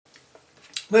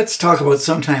Let's talk about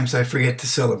sometimes I forget to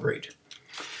celebrate.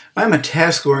 I'm a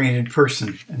task-oriented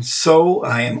person, and so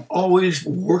I am always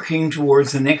working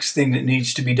towards the next thing that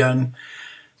needs to be done,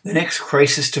 the next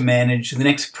crisis to manage, the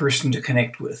next person to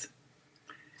connect with.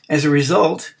 As a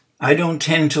result, I don't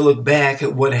tend to look back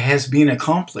at what has been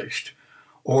accomplished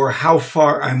or how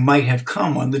far I might have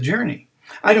come on the journey.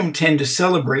 I don't tend to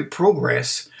celebrate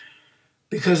progress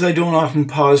because I don't often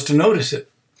pause to notice it.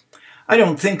 I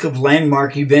don't think of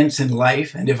landmark events in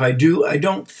life, and if I do, I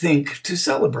don't think to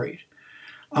celebrate.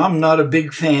 I'm not a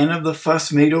big fan of the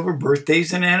fuss made over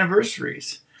birthdays and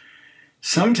anniversaries.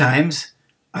 Sometimes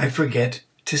I forget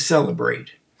to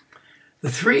celebrate.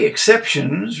 The three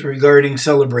exceptions regarding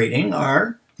celebrating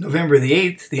are November the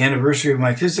 8th, the anniversary of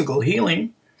my physical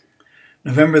healing,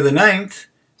 November the 9th,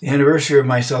 the anniversary of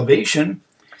my salvation,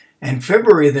 and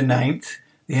February the 9th,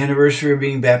 the anniversary of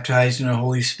being baptized in the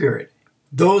Holy Spirit.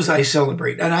 Those I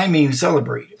celebrate, and I mean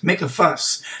celebrate. Make a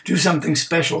fuss, do something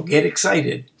special, get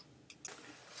excited.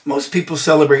 Most people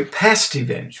celebrate past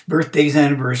events, birthdays,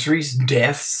 anniversaries,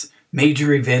 deaths,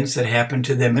 major events that happen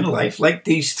to them in life, like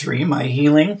these three, my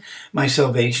healing, my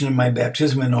salvation, and my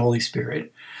baptism in the Holy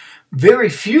Spirit. Very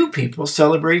few people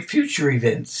celebrate future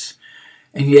events,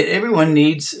 and yet everyone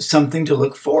needs something to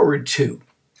look forward to.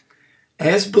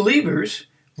 As believers,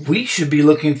 we should be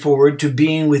looking forward to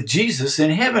being with Jesus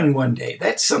in heaven one day.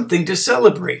 That's something to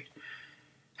celebrate.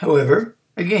 However,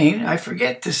 again, I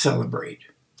forget to celebrate.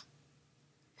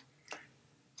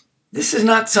 This is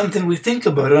not something we think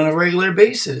about on a regular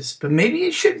basis, but maybe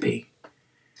it should be.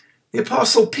 The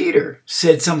Apostle Peter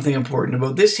said something important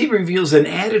about this. He reveals an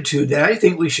attitude that I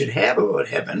think we should have about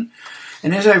heaven.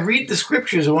 And as I read the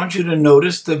scriptures, I want you to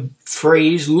notice the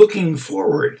phrase looking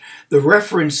forward, the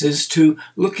references to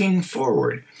looking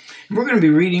forward. And we're going to be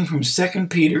reading from 2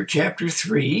 Peter chapter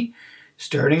 3,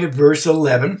 starting at verse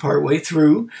 11, partway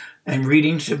through, and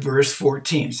reading to verse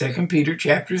 14. 2 Peter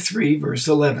chapter 3, verse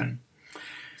 11.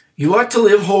 You ought to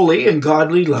live holy and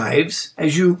godly lives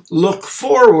as you look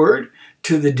forward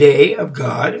to the day of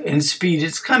God and speed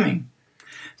its coming.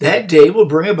 That day will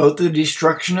bring about the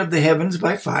destruction of the heavens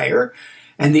by fire,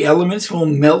 and the elements will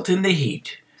melt in the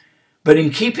heat. But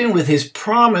in keeping with his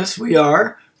promise, we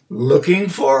are looking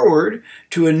forward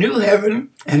to a new heaven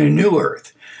and a new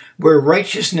earth, where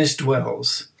righteousness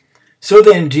dwells. So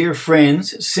then, dear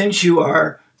friends, since you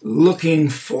are looking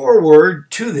forward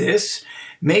to this,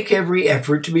 make every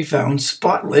effort to be found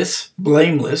spotless,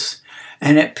 blameless,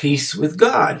 and at peace with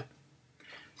God.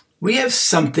 We have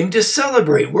something to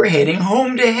celebrate. We're heading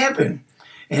home to heaven.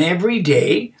 And every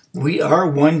day, we are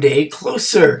one day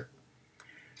closer.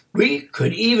 We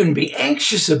could even be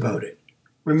anxious about it.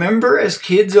 Remember, as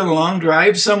kids on a long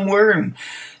drive somewhere, and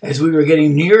as we were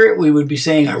getting near it, we would be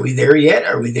saying, are we there yet?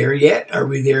 Are we there yet? Are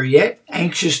we there yet?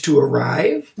 Anxious to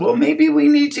arrive? Well, maybe we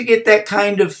need to get that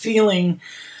kind of feeling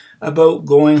about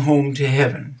going home to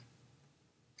heaven.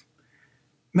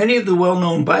 Many of the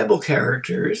well-known Bible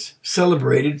characters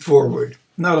celebrated forward,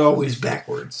 not always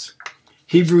backwards.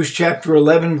 Hebrews chapter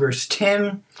 11, verse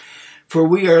 10, for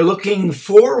we are looking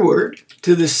forward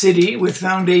to the city with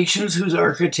foundations whose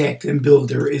architect and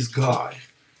builder is God.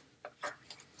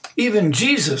 Even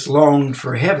Jesus longed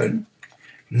for heaven,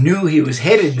 knew he was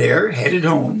headed there, headed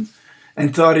home,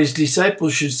 and thought his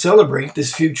disciples should celebrate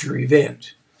this future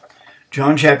event.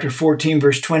 John chapter 14,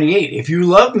 verse 28, if you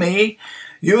love me,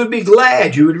 you would be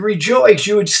glad, you would rejoice,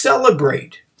 you would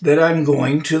celebrate that I'm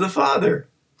going to the Father.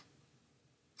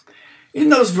 In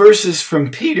those verses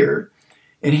from Peter,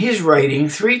 in his writing,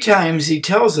 3 times he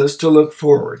tells us to look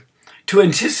forward, to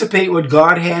anticipate what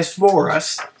God has for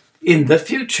us in the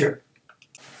future.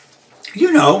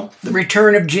 You know, the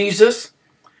return of Jesus,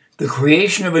 the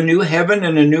creation of a new heaven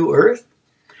and a new earth,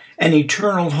 an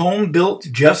eternal home built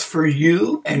just for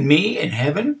you and me in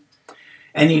heaven,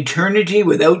 an eternity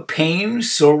without pain,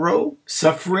 sorrow,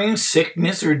 suffering,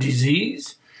 sickness, or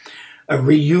disease, a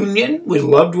reunion with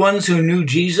loved ones who knew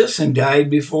Jesus and died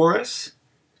before us.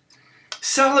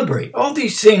 Celebrate. All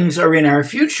these things are in our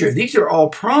future. These are all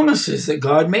promises that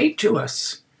God made to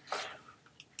us.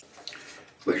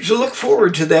 We're to look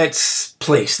forward to that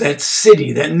place, that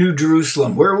city, that New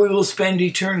Jerusalem, where we will spend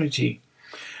eternity.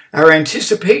 Our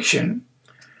anticipation,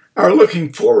 our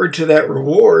looking forward to that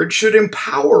reward, should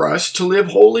empower us to live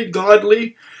holy,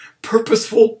 godly,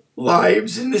 purposeful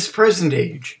lives in this present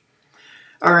age.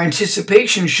 Our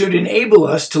anticipation should enable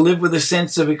us to live with a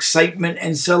sense of excitement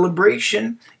and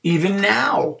celebration even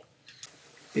now.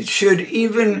 It should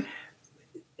even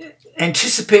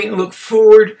anticipate and look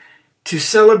forward to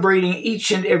celebrating each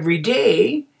and every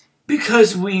day,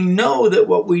 because we know that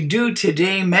what we do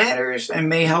today matters and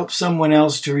may help someone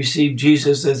else to receive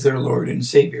Jesus as their Lord and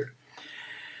Savior.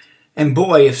 And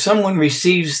boy, if someone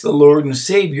receives the Lord and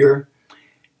Savior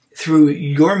through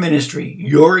your ministry,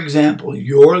 your example,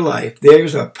 your life,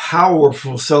 there's a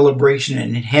powerful celebration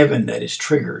in heaven that is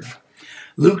triggered.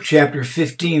 Luke chapter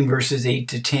 15, verses 8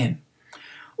 to 10.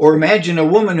 Or imagine a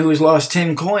woman who has lost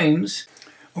 10 coins.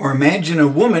 Or imagine a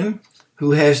woman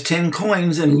who has 10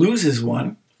 coins and loses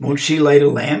one. Won't she light a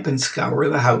lamp and scour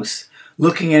the house,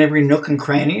 looking at every nook and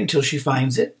cranny until she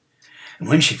finds it? And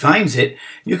when she finds it,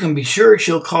 you can be sure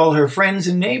she'll call her friends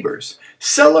and neighbors.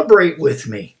 Celebrate with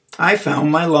me. I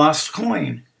found my lost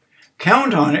coin.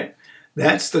 Count on it.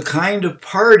 That's the kind of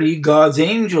party God's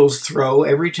angels throw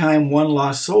every time one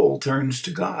lost soul turns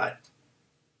to God.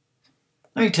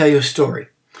 Let me tell you a story.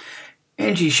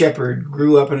 Angie Shepherd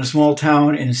grew up in a small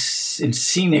town in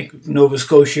scenic Nova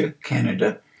Scotia,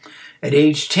 Canada. At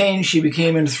age 10, she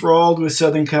became enthralled with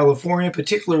Southern California,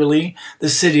 particularly the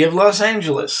city of Los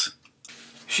Angeles.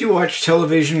 She watched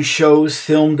television shows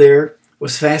filmed there,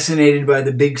 was fascinated by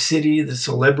the big city, the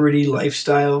celebrity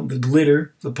lifestyle, the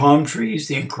glitter, the palm trees,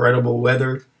 the incredible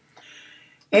weather.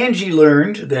 Angie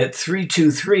learned that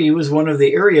 323 was one of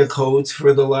the area codes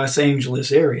for the Los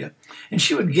Angeles area, and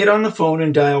she would get on the phone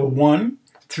and dial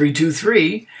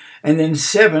 1-323 and then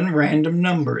 7 random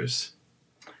numbers.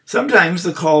 Sometimes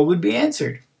the call would be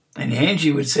answered, and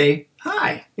Angie would say,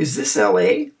 "Hi, is this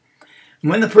LA?"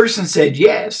 And when the person said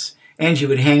yes, Angie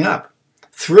would hang up,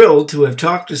 thrilled to have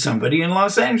talked to somebody in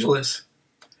Los Angeles.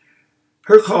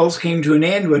 Her calls came to an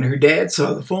end when her dad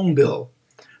saw the phone bill,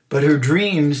 but her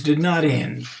dreams did not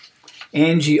end.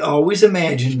 Angie always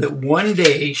imagined that one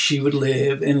day she would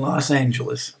live in Los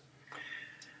Angeles.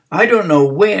 I don't know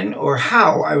when or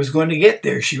how I was going to get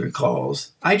there, she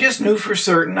recalls. I just knew for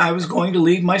certain I was going to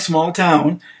leave my small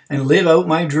town and live out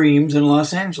my dreams in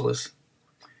Los Angeles.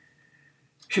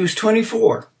 She was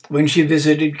 24 when she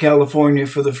visited California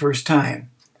for the first time,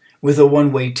 with a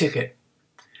one-way ticket.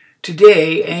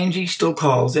 Today, Angie still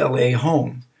calls LA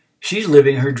home. She's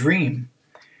living her dream.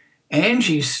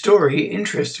 Angie's story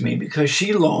interests me because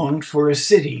she longed for a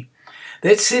city.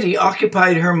 That city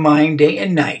occupied her mind day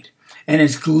and night, and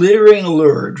its glittering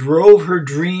allure drove her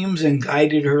dreams and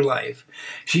guided her life.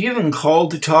 She even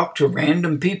called to talk to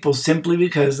random people simply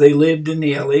because they lived in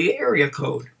the LA area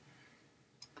code.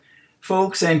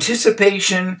 Folks,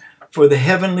 anticipation for the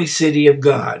heavenly city of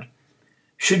God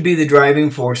should be the driving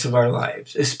force of our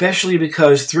lives, especially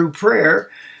because through prayer,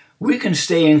 we can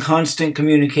stay in constant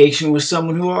communication with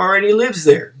someone who already lives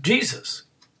there, Jesus.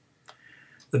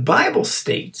 The Bible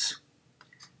states,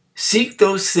 "Seek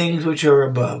those things which are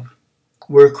above,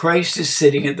 where Christ is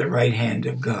sitting at the right hand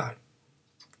of God."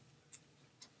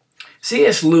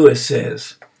 C.S. Lewis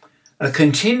says, "A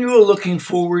continual looking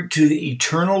forward to the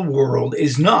eternal world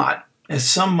is not, as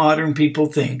some modern people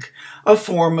think, a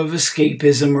form of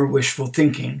escapism or wishful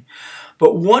thinking,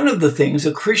 but one of the things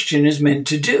a Christian is meant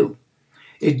to do.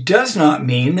 It does not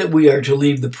mean that we are to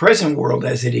leave the present world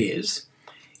as it is.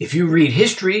 If you read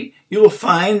history, you will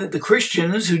find that the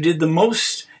Christians who did the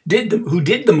most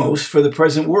for the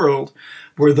present world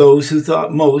were those who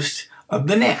thought most of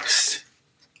the next."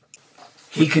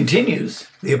 He continues,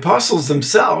 "The apostles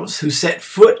themselves who set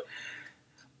foot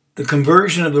the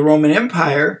conversion of the Roman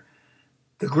Empire,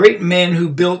 the great men who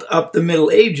built up the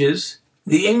Middle Ages,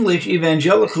 the English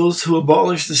evangelicals who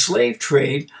abolished the slave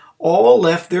trade, all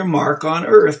left their mark on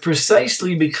earth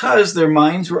precisely because their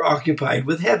minds were occupied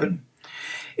with heaven.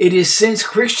 It is since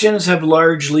Christians have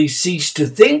largely ceased to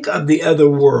think of the other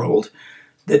world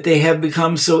that they have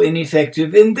become so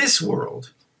ineffective in this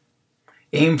world.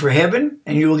 Aim for heaven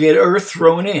and you will get earth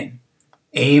thrown in.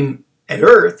 Aim at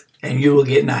earth and you will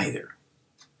get neither."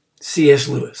 C.S.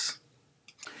 Lewis.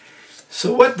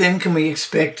 So what then can we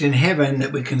expect in heaven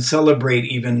that we can celebrate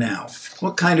even now?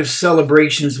 What kind of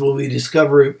celebrations will we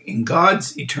discover in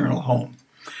God's eternal home?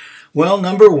 Well,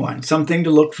 number one, something to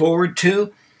look forward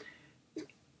to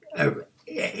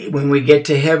when we get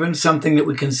to heaven, something that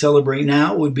we can celebrate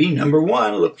now would be, number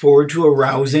one, look forward to a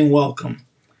rousing welcome.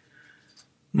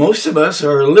 Most of us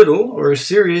are a little, or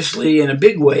seriously in a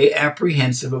big way,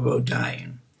 apprehensive about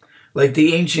dying. Like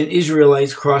the ancient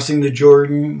Israelites crossing the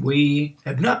Jordan, we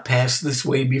have not passed this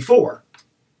way before.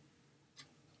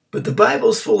 But the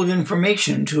Bible's full of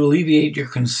information to alleviate your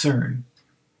concern.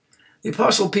 The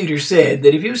Apostle Peter said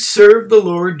that if you serve the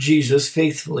Lord Jesus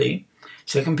faithfully,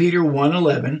 2 Peter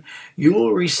 1:11, you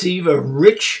will receive a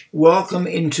rich welcome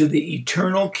into the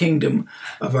eternal kingdom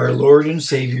of our Lord and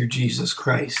Savior Jesus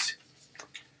Christ.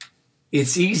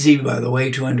 It's easy, by the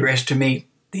way, to underestimate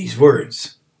these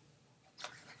words.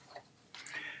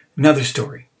 Another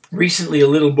story. Recently, a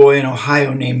little boy in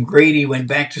Ohio named Grady went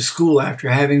back to school after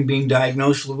having been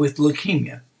diagnosed with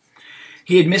leukemia.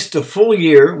 He had missed a full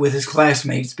year with his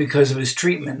classmates because of his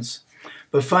treatments,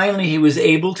 but finally he was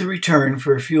able to return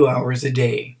for a few hours a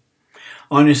day.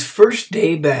 On his first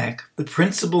day back, the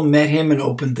principal met him and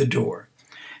opened the door.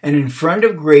 And in front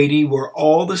of Grady were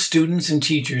all the students and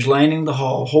teachers lining the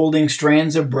hall, holding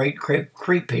strands of bright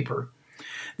crepe paper.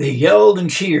 They yelled and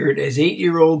cheered as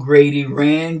 8-year-old Grady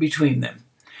ran between them.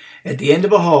 At the end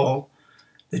of a hall,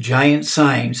 the giant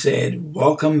sign said,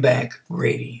 "Welcome back,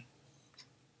 Grady."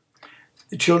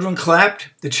 The children clapped,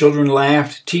 the children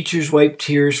laughed, teachers wiped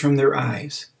tears from their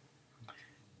eyes.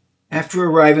 After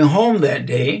arriving home that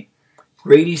day,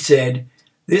 Grady said,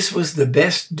 "This was the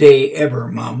best day ever,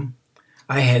 Mom.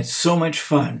 I had so much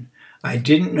fun. I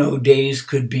didn't know days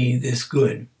could be this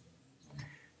good."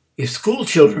 If school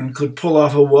children could pull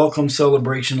off a welcome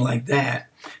celebration like that,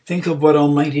 think of what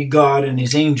Almighty God and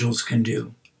His angels can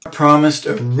do. God promised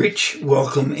a rich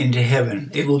welcome into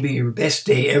heaven. It will be your best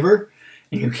day ever,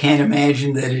 and you can't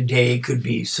imagine that a day could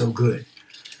be so good.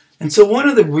 And so one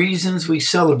of the reasons we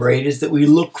celebrate is that we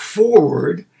look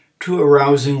forward to a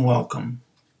rousing welcome.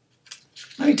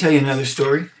 Let me tell you another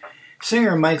story.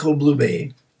 Singer Michael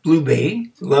Bublé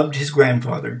loved his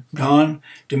grandfather, Don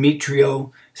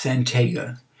Demetrio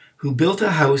Santega, who built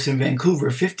a house in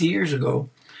Vancouver 50 years ago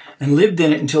and lived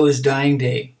in it until his dying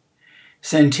day.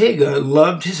 Santega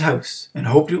loved his house and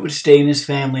hoped it would stay in his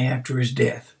family after his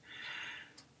death.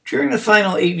 During the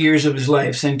final 8 years of his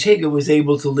life, Santega was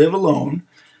able to live alone,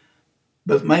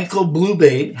 but Michael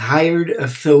Bublé hired a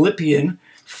Philippine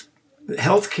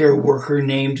healthcare worker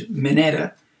named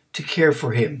Minetta to care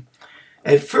for him.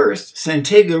 At first,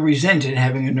 Santega resented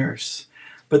having a nurse,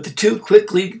 but the two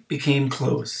quickly became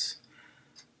close.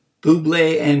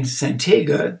 Bublé and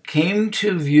Santega came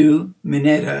to view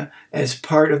Minetta as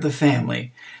part of the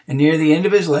family, and near the end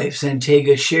of his life,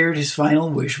 Santega shared his final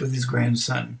wish with his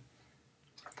grandson.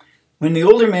 When the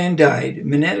older man died,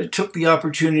 Minetta took the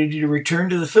opportunity to return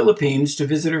to the Philippines to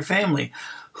visit her family,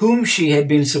 whom she had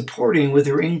been supporting with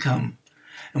her income.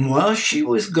 And while she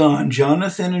was gone,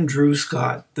 Jonathan and Drew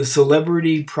Scott, the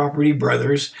celebrity property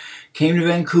brothers, came to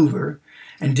Vancouver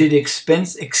and did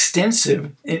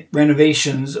extensive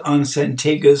renovations on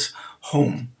Santega's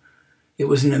home. It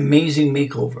was an amazing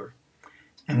makeover.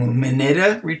 And when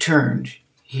Minetta returned,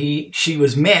 she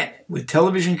was met with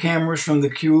television cameras from the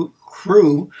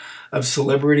crew of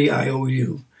Celebrity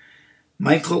IOU.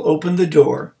 Michael opened the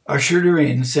door, ushered her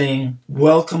in, saying,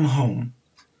 "Welcome home."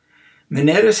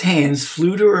 Minetta's hands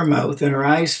flew to her mouth and her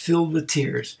eyes filled with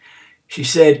tears. She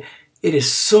said, "It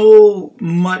is so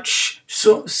much,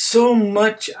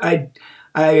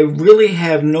 I really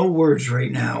have no words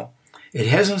right now. It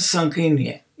hasn't sunk in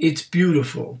yet. It's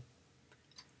beautiful."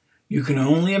 "You can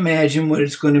only imagine what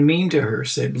it's going to mean to her,"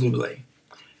 said Bublé.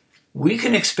 We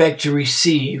can expect to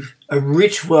receive a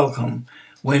rich welcome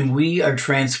when we are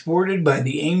transported by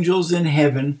the angels in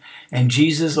heaven and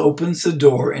Jesus opens the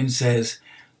door and says,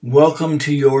 "Welcome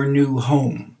to your new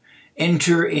home.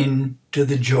 Enter into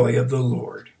the joy of the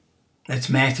Lord." That's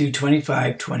Matthew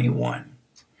 25:21.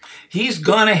 He's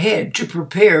gone ahead to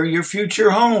prepare your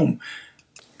future home.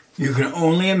 You can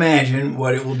only imagine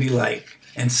what it will be like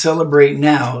and celebrate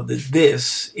now that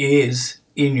this is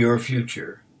in your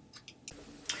future.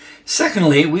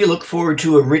 Secondly, we look forward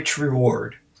to a rich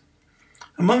reward.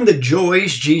 Among the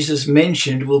joys Jesus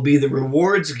mentioned will be the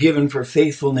rewards given for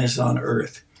faithfulness on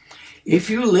earth. If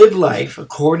you live life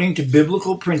according to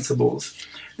biblical principles,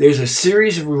 there's a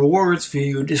series of rewards for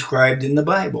you described in the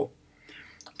Bible.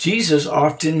 Jesus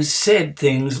often said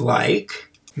things like,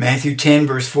 Matthew 10,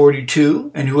 verse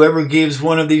 42, "And whoever gives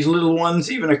one of these little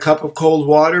ones even a cup of cold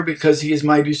water because he is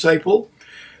my disciple,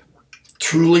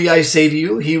 truly I say to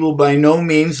you, he will by no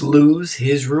means lose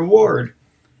his reward."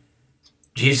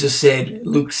 Jesus said,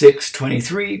 Luke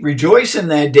 6:23, "Rejoice in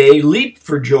that day, leap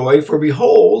for joy, for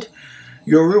behold,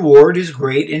 your reward is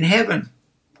great in heaven."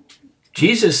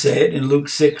 Jesus said in Luke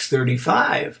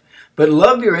 6:35, "But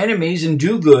love your enemies and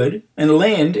do good and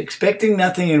lend, expecting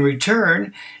nothing in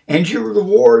return, and your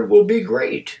reward will be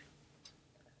great."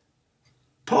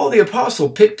 Paul the Apostle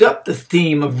picked up the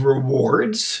theme of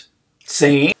rewards,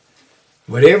 saying,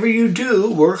 "Whatever you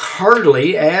do, work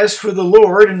heartily as for the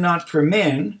Lord and not for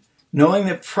men, knowing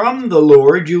that from the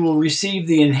Lord you will receive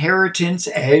the inheritance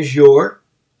as your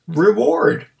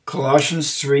reward."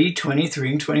 Colossians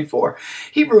 3:23 and 24.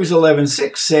 Hebrews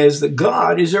 11:6 says that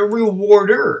God is a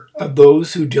rewarder of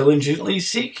those who diligently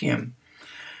seek him.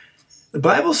 The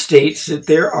Bible states that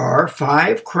there are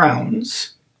 5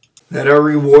 crowns that are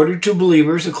rewarded to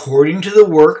believers according to the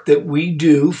work that we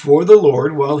do for the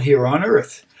Lord while here on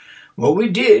earth. What we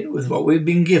did with what we've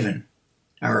been given.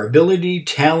 our ability,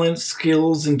 talent,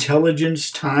 skills, intelligence,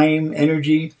 time,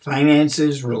 energy,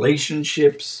 finances,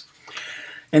 relationships.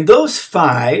 And those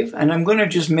 5, and I'm going to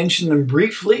just mention them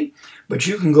briefly, but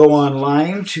you can go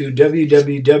online to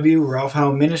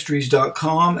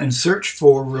www.ralphhoweministries.com and search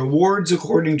for Rewards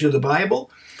According to the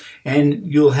Bible, and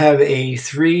you'll have a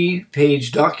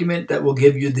 3-page document that will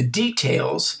give you the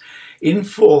details in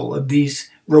full of these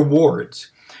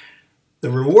rewards. The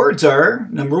rewards are,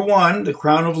 number 1, the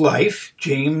crown of life,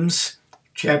 James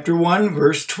chapter 1,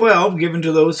 verse 12, given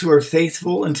to those who are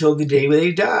faithful until the day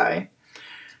they die.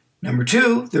 Number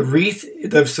 2,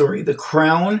 the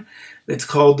crown that's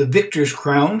called the victor's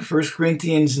crown, 1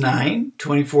 Corinthians 9,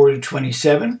 24 to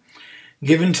 27,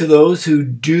 given to those who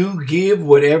do give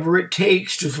whatever it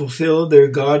takes to fulfill their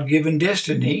God-given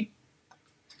destiny.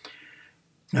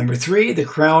 Number 3, the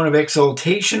crown of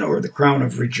exaltation or the crown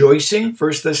of rejoicing,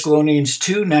 1 Thessalonians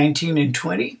 2, 19 and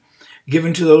 20,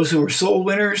 given to those who are soul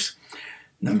winners.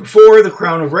 Number 4, the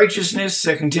crown of righteousness,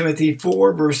 2 Timothy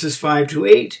 4, verses 5 to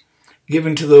 8,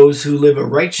 given to those who live a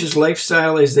righteous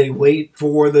lifestyle as they wait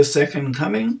for the second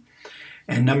coming.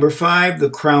 And number 5, the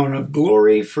crown of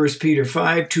glory, 1 Peter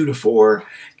 5, 2 to 4,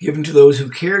 given to those who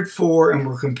cared for and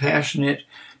were compassionate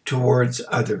towards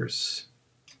others.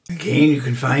 Again, you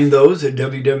can find those at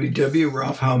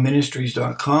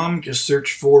www.ralphhoweministries.com. Just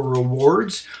search for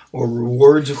rewards or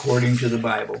rewards according to the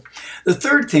Bible. The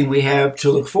third thing we have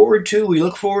to look forward to, we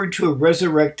look forward to a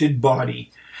resurrected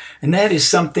body. And that is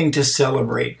something to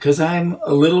celebrate, because I'm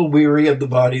a little weary of the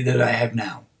body that I have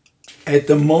now. At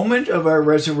the moment of our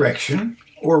resurrection,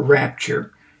 or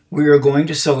rapture, we are going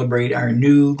to celebrate our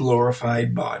new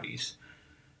glorified bodies.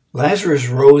 Lazarus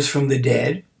rose from the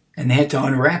dead, and they had to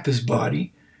unwrap his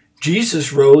body.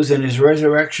 Jesus rose, and his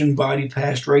resurrection body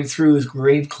passed right through his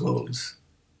grave clothes.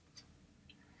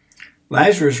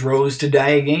 Lazarus rose to die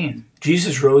again.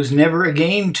 Jesus rose never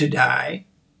again to die,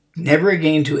 never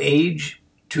again to age,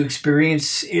 to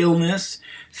experience illness,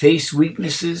 face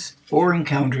weaknesses, or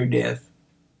encounter death.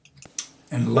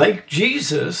 And like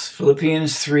Jesus,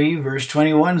 Philippians 3 verse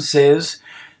 21 says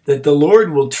that the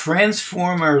Lord will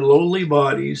transform our lowly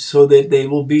bodies so that they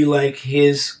will be like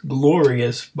his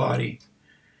glorious body.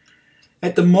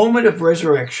 At the moment of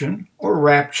resurrection, or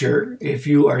rapture, if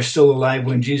you are still alive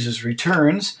when Jesus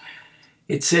returns,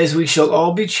 it says we shall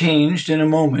all be changed in a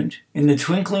moment, in the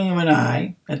twinkling of an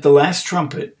eye, at the last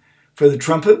trumpet. For the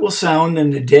trumpet will sound,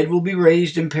 and the dead will be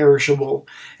raised imperishable,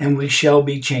 and we shall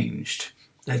be changed.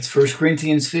 That's 1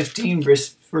 Corinthians 15,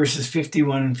 verses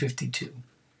 51 and 52.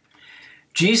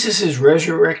 Jesus'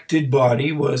 resurrected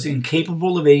body was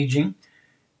incapable of aging,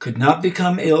 could not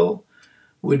become ill,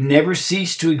 would never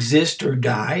cease to exist or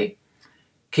die,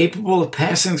 capable of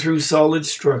passing through solid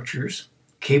structures,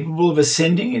 capable of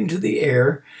ascending into the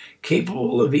air,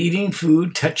 capable of eating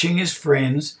food, touching his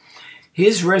friends.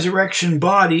 His resurrection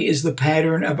body is the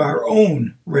pattern of our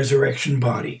own resurrection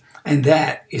body, and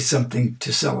that is something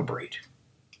to celebrate.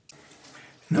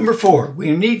 Number 4,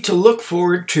 we need to look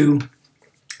forward to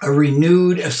a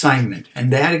renewed assignment,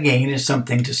 and that again is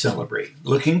something to celebrate.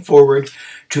 Looking forward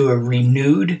to a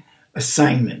renewed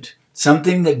assignment,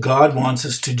 something that God wants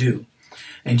us to do.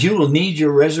 And you will need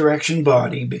your resurrection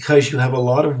body because you have a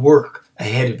lot of work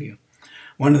ahead of you.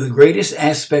 One of the greatest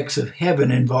aspects of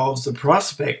heaven involves the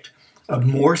prospect of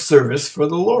more service for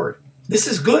the Lord. This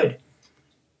is good.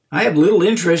 I have little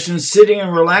interest in sitting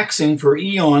and relaxing for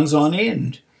eons on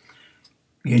end.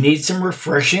 You need some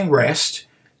refreshing rest,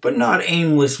 but not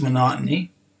aimless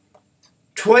monotony.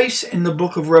 Twice in the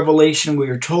book of Revelation, we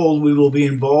are told we will be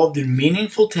involved in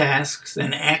meaningful tasks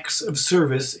and acts of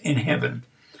service in heaven.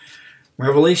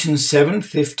 Revelation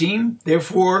 7:15,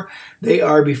 therefore they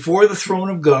are before the throne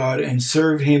of God and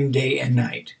serve him day and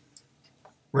night.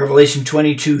 Revelation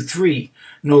 22:3,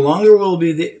 no longer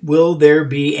will there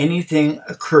be anything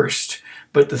accursed,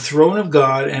 but the throne of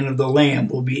God and of the Lamb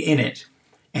will be in it,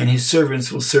 and his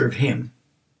servants will serve him.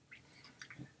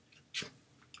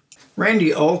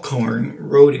 Randy Alcorn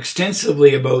wrote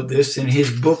extensively about this in his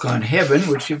book on heaven,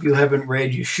 which if you haven't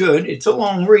read, you should. It's a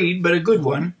long read, but a good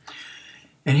one.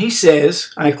 And he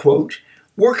says, I quote,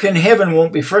 work in heaven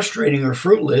won't be frustrating or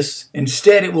fruitless.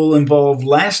 Instead, it will involve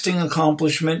lasting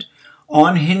accomplishment,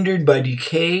 unhindered by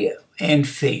decay and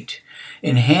fate,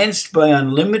 enhanced by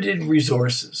unlimited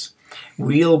resources.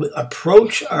 We'll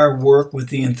approach our work with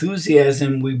the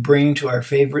enthusiasm we bring to our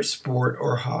favorite sport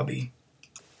or hobby.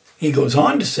 He goes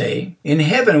on to say, in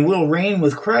heaven we'll reign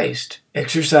with Christ,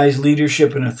 exercise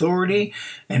leadership and authority,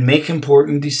 and make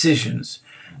important decisions.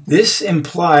 This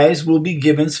implies we'll be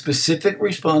given specific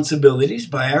responsibilities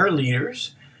by our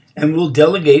leaders, and we'll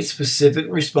delegate specific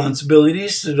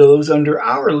responsibilities to those under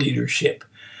our leadership.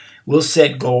 We'll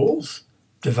set goals,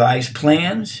 devise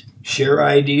plans, share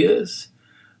ideas.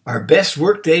 Our best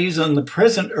work days on the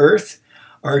present earth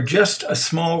are just a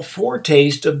small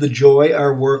foretaste of the joy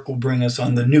our work will bring us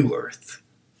on the new earth.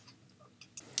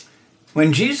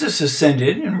 When Jesus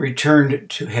ascended and returned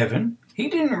to heaven, he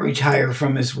didn't retire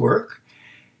from his work.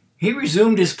 He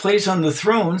resumed his place on the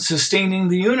throne, sustaining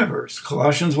the universe,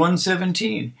 Colossians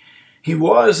 1:17. He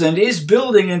was and is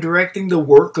building and directing the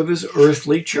work of his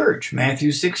earthly church,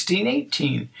 Matthew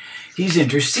 16:18. He's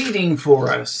interceding for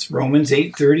us, Romans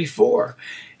 8:34.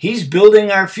 He's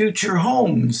building our future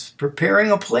homes,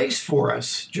 preparing a place for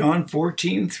us, John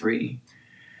 14:3.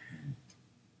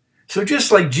 So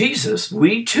just like Jesus,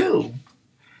 we too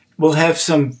will have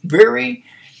some very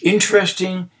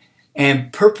interesting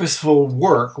and purposeful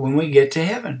work when we get to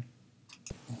heaven.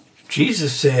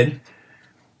 Jesus said,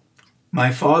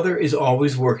 "My Father is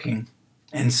always working,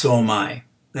 and so am I."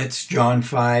 That's John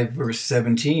 5, verse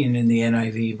 17 in the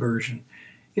NIV version.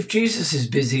 If Jesus is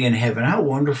busy in heaven, how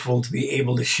wonderful to be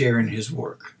able to share in his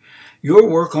work. Your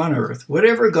work on earth,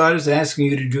 whatever God is asking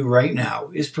you to do right now,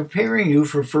 is preparing you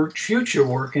for future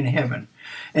work in heaven.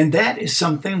 And that is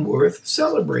something worth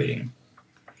celebrating.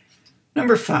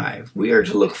 Number 5, we are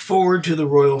to look forward to the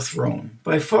royal throne.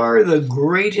 By far the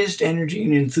greatest energy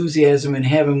and enthusiasm in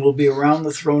heaven will be around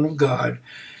the throne of God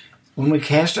when we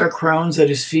cast our crowns at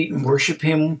his feet and worship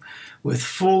him with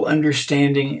full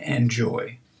understanding and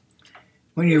joy.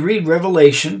 When you read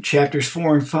Revelation, chapters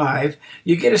 4 and 5,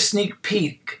 you get a sneak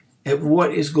peek at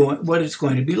what it's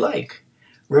going to be like.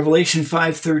 Revelation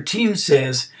 5:13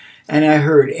 says, "And I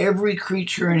heard every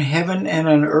creature in heaven and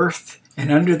on earth and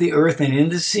under the earth and in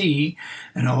the sea,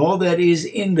 and all that is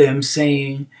in them,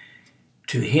 saying,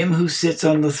 to him who sits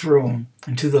on the throne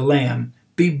and to the Lamb,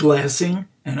 be blessing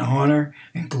and honor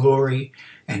and glory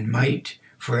and might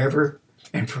forever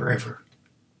and forever."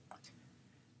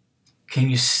 Can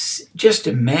you just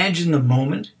imagine the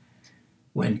moment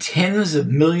when tens of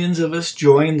millions of us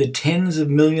join the tens of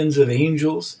millions of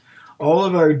angels, all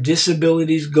of our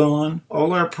disabilities gone,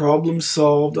 all our problems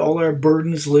solved, all our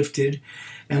burdens lifted,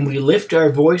 and we lift our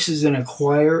voices in a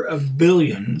choir of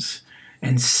billions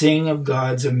and sing of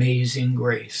God's amazing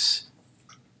grace?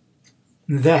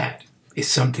 That is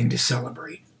something to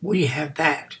celebrate. We have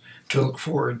that to look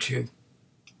forward to.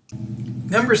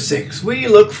 Number 6, we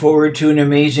look forward to an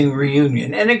amazing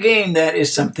reunion, and again, that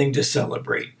is something to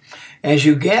celebrate. As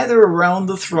you gather around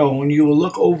the throne, you will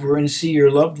look over and see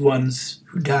your loved ones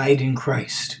who died in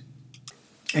Christ.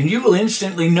 And you will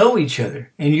instantly know each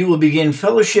other, and you will begin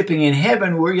fellowshipping in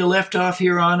heaven where you left off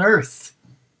here on earth.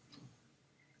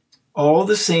 All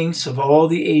the saints of all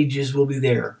the ages will be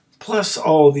there, plus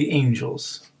all the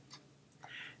angels.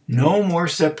 No more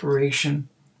separation,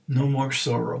 no more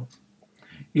sorrow.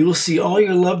 You will see all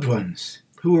your loved ones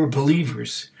who are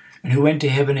believers and who went to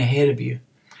heaven ahead of you.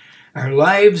 Our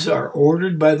lives are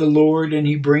ordered by the Lord, and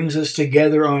he brings us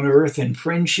together on earth in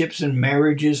friendships and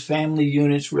marriages, family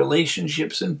units,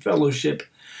 relationships and fellowship.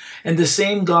 And the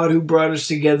same God who brought us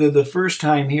together the first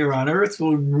time here on earth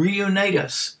will reunite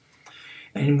us.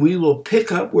 And we will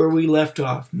pick up where we left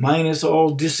off, minus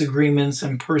all disagreements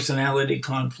and personality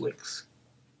conflicts.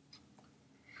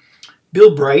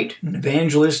 Bill Bright, an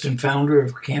evangelist and founder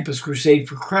of Campus Crusade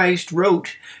for Christ,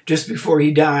 wrote just before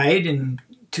he died in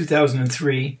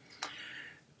 2003,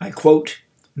 I quote,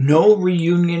 "No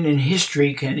reunion in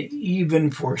history can even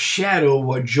foreshadow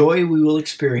what joy we will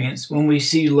experience when we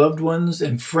see loved ones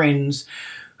and friends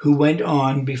who went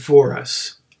on before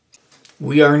us.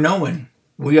 We are known,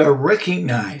 we are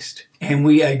recognized, and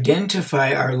we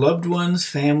identify our loved ones,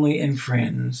 family, and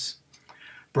friends,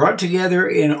 brought together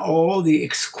in all the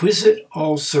exquisite,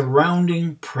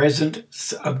 all-surrounding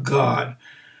presence of God.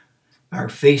 Our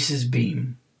faces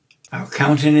beam, our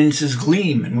countenances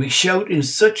gleam, and we shout in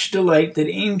such delight that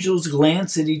angels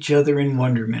glance at each other in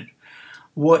wonderment.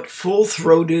 What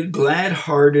full-throated,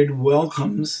 glad-hearted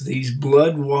welcomes these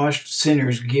blood-washed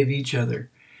sinners give each other.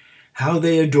 How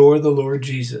they adore the Lord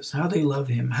Jesus, how they love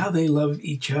him, how they love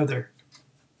each other."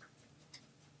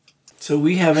 So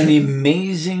we have an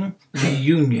amazing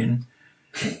reunion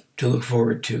to look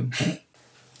forward to.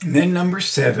 And then number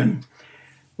 7,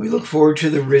 we look forward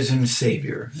to the risen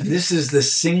Savior. And this is the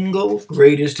single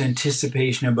greatest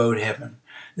anticipation about heaven,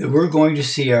 that we're going to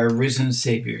see our risen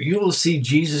Savior. You will see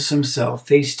Jesus himself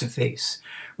face to face.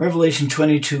 Revelation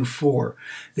 22:4,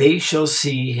 "They shall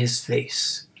see his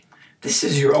face." This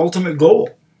is your ultimate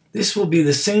goal. This will be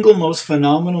the single most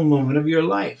phenomenal moment of your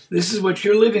life. This is what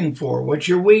you're living for, what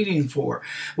you're waiting for,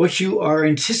 what you are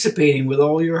anticipating with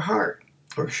all your heart,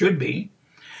 or should be.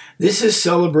 This is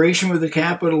celebration with a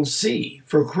capital C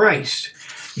for Christ.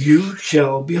 You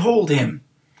shall behold him.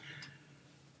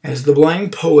 As the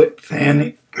blind poet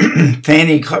Fanny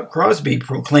Crosby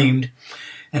proclaimed,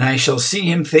 "And I shall see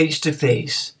him face to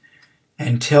face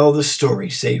and tell the story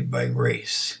saved by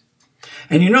grace."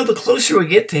 And you know, the closer we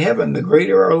get to heaven, the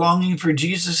greater our longing for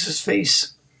Jesus'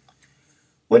 face.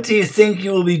 What do you think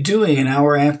you will be doing an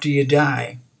hour after you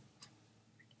die?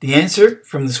 The answer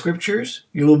from the scriptures: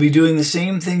 you will be doing the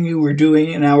same thing you were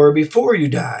doing an hour before you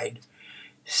died,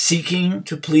 seeking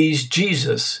to please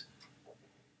Jesus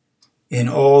in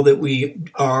all that we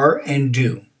are and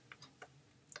do.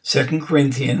 2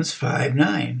 Corinthians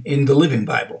 5:9 in the Living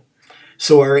Bible.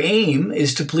 So our aim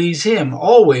is to please Him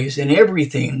always in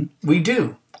everything we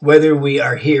do, whether we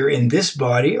are here in this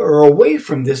body or away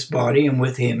from this body and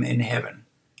with Him in heaven.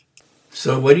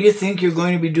 So what do you think you're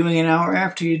going to be doing an hour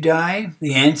after you die?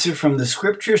 The answer from the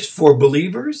scriptures for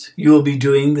believers: you will be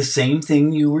doing the same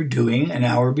thing you were doing an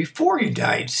hour before you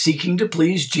died, seeking to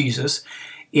please Jesus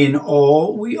in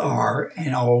all we are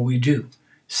and all we do.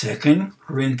 2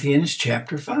 Corinthians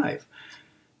chapter 5,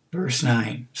 verse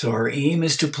 9. So our aim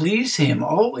is to please Him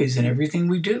always in everything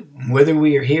we do, whether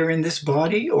we are here in this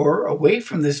body or away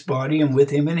from this body and with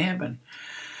Him in heaven.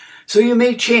 So you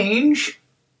may change,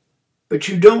 but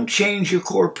you don't change your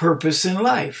core purpose in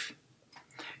life.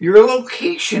 Your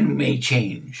location may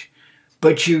change,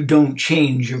 but you don't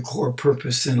change your core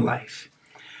purpose in life.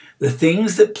 The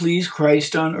things that please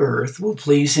Christ on earth will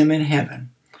please Him in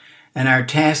heaven, and our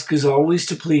task is always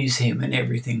to please Him in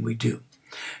everything we do.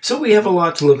 So we have a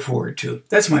lot to look forward to.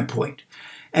 That's my point.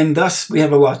 And thus we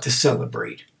have a lot to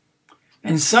celebrate.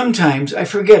 And sometimes I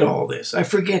forget all this. I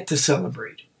forget to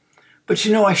celebrate. But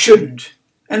you know, I shouldn't.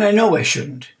 And I know I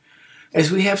shouldn't. As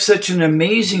we have such an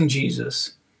amazing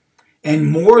Jesus,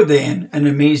 and more than an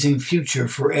amazing future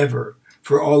forever,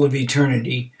 for all of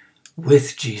eternity,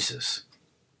 with Jesus.